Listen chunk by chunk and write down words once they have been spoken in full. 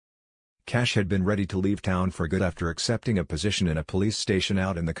Cash had been ready to leave town for good after accepting a position in a police station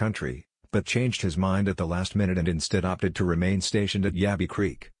out in the country, but changed his mind at the last minute and instead opted to remain stationed at Yabby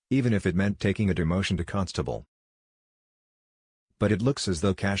Creek, even if it meant taking a demotion to constable. But it looks as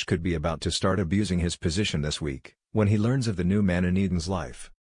though Cash could be about to start abusing his position this week, when he learns of the new man in Eden's life.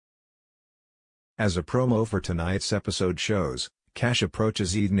 As a promo for tonight's episode shows, Cash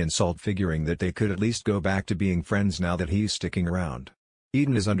approaches Eden in Salt, figuring that they could at least go back to being friends now that he's sticking around.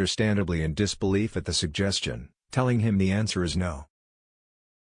 Eden is understandably in disbelief at the suggestion, telling him the answer is no.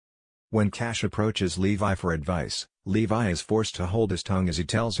 When Cash approaches Levi for advice, Levi is forced to hold his tongue as he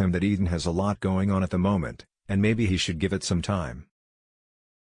tells him that Eden has a lot going on at the moment, and maybe he should give it some time.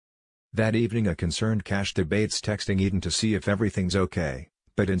 That evening a concerned Cash debates texting Eden to see if everything's okay,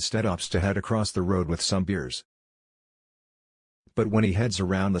 but instead opts to head across the road with some beers. But when he heads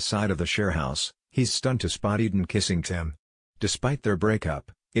around the side of the share house, he's stunned to spot Eden kissing Tim. Despite their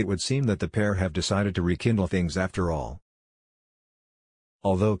breakup, it would seem that the pair have decided to rekindle things after all.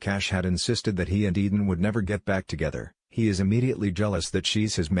 Although Cash had insisted that he and Eden would never get back together, he is immediately jealous that she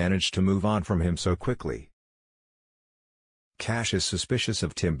has managed to move on from him so quickly. Cash is suspicious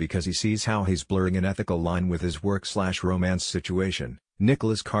of Tim because he sees how he's blurring an ethical line with his work/romance situation,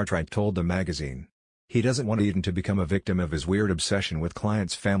 Nicholas Cartwright told the magazine. He doesn't want Eden to become a victim of his weird obsession with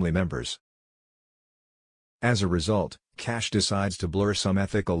clients' family members. As a result, Cash decides to blur some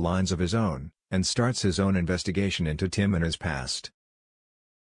ethical lines of his own, and starts his own investigation into Tim and his past.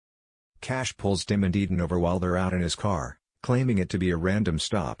 Cash pulls Tim and Eden over while they're out in his car, claiming it to be a random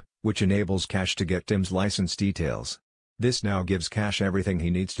stop, which enables Cash to get Tim's license details. This now gives Cash everything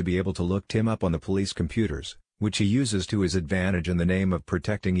he needs to be able to look Tim up on the police computers, which he uses to his advantage in the name of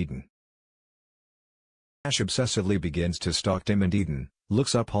protecting Eden. Cash obsessively begins to stalk Tim and Eden,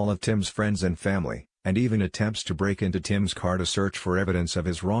 looks up all of Tim's friends and family, and even attempts to break into Tim's car to search for evidence of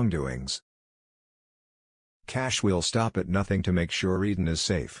his wrongdoings. Cash will stop at nothing to make sure Eden is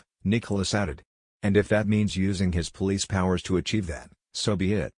safe, Nicholas added. And if that means using his police powers to achieve that, so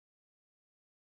be it.